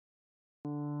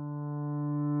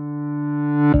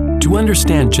To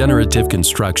understand generative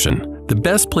construction, the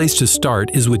best place to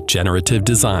start is with generative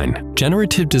design.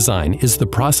 Generative design is the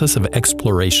process of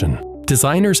exploration.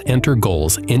 Designers enter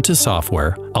goals into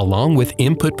software along with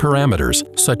input parameters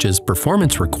such as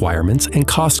performance requirements and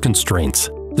cost constraints.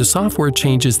 The software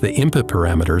changes the input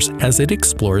parameters as it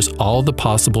explores all the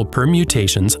possible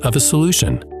permutations of a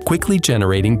solution, quickly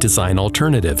generating design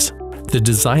alternatives. The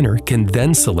designer can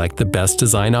then select the best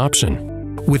design option.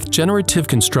 With generative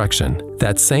construction,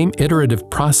 that same iterative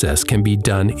process can be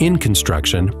done in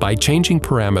construction by changing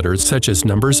parameters such as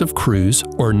numbers of crews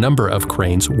or number of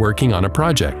cranes working on a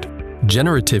project.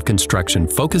 Generative construction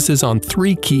focuses on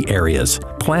three key areas: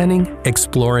 planning,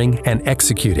 exploring, and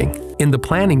executing. In the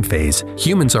planning phase,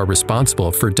 humans are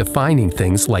responsible for defining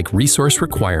things like resource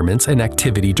requirements and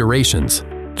activity durations.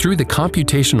 Through the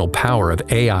computational power of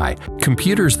AI,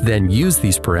 computers then use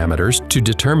these parameters to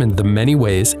determine the many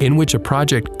ways in which a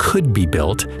project could be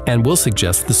built and will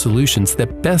suggest the solutions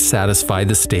that best satisfy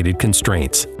the stated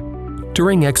constraints.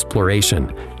 During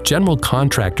exploration, general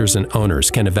contractors and owners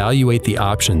can evaluate the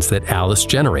options that Alice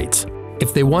generates.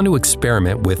 If they want to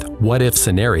experiment with what-if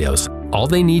scenarios, all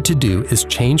they need to do is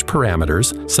change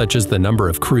parameters such as the number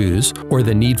of crews or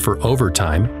the need for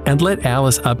overtime and let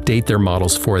Alice update their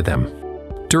models for them.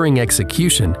 During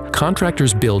execution,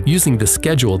 contractors build using the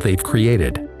schedule they've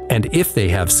created. And if they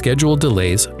have schedule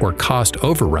delays or cost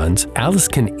overruns, Alice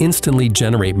can instantly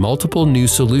generate multiple new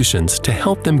solutions to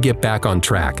help them get back on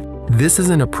track. This is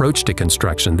an approach to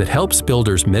construction that helps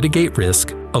builders mitigate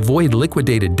risk, avoid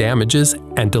liquidated damages,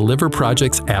 and deliver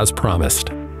projects as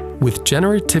promised. With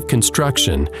generative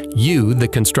construction, you, the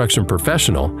construction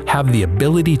professional, have the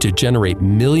ability to generate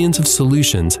millions of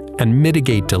solutions and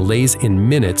mitigate delays in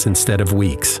minutes instead of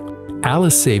weeks.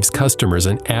 Alice saves customers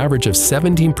an average of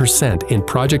 17% in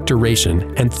project duration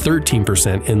and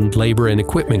 13% in labor and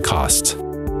equipment costs.